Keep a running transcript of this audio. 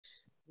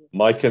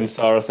Mike and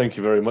Sarah, thank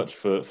you very much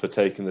for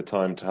taking the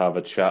time to have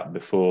a chat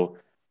before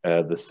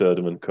the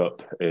Söderman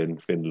Cup in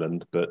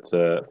Finland. But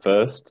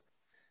first,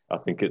 I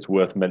think it's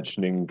worth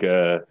mentioning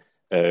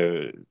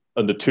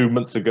under 2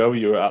 months ago,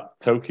 you were at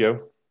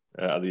Tokyo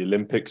at the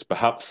Olympics.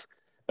 Perhaps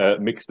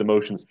mixed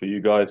emotions for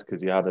you guys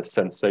because you had a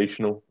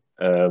sensational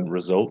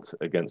result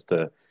against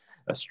a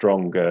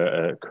strong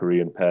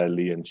Korean pair,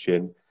 Lee and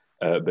Shin,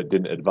 but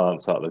didn't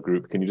advance out of the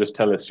group. Can you just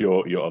tell us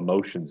your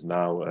emotions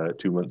now,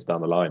 2 months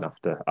down the line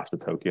after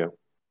Tokyo?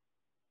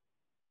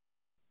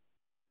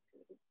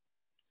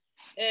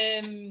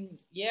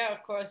 Yeah,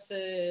 of course,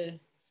 it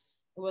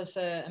was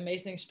an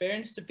amazing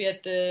experience to be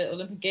at the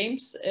Olympic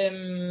Games.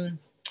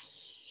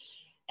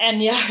 And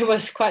yeah, it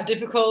was quite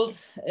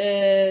difficult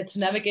to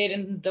navigate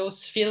in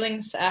those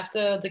feelings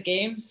after the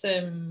games.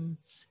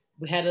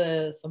 We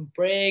had some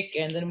break,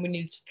 and then we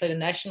needed to play the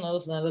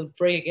nationals and a little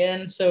break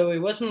again. So it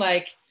wasn't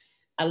like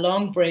a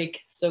long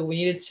break. So we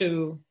needed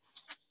to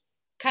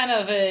kind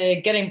of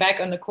getting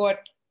back on the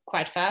court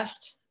quite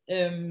fast.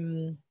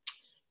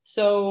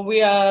 So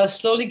we are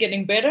slowly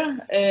getting better.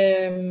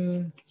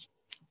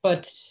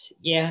 But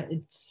yeah,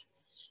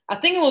 I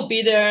think it will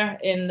be there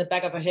in the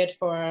back of our head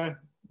for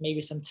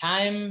maybe some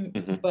time.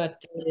 Mm-hmm.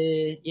 But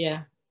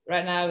yeah,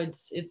 right now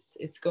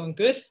it's going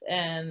good,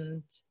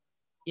 and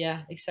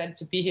yeah, excited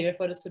to be here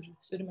for the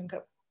Söderman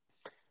Cup.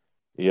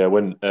 Yeah,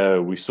 when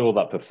we saw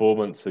that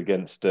performance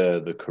against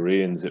the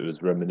Koreans, it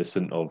was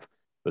reminiscent of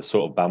the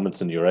sort of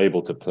badminton you're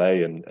able to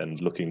play,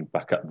 and looking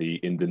back at the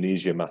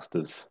Indonesia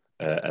Masters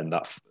and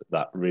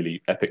that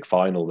really epic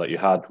final that you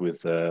had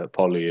with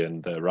Polly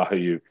and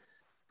Rahayu,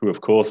 who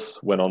of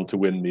course went on to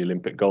win the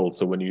Olympic gold.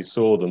 So when you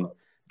saw them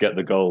get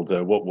the gold,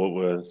 what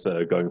was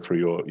going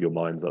through your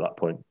minds at that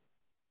point?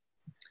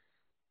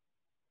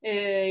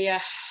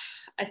 Yeah,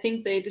 I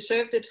think they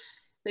deserved it.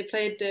 They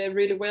played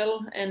really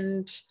well,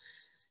 and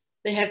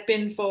they have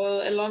been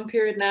for a long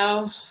period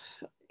now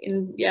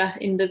in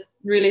the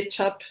really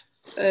top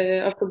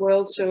of the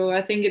world. So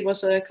I think it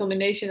was a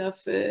culmination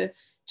of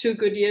 2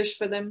 good years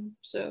for them.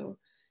 So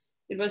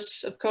it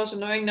was, of course,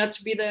 annoying not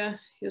to be there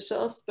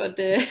yourself, but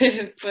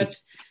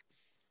but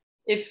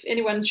if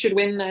anyone should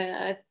win,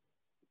 I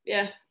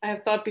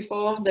have thought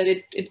before that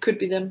it could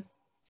be them.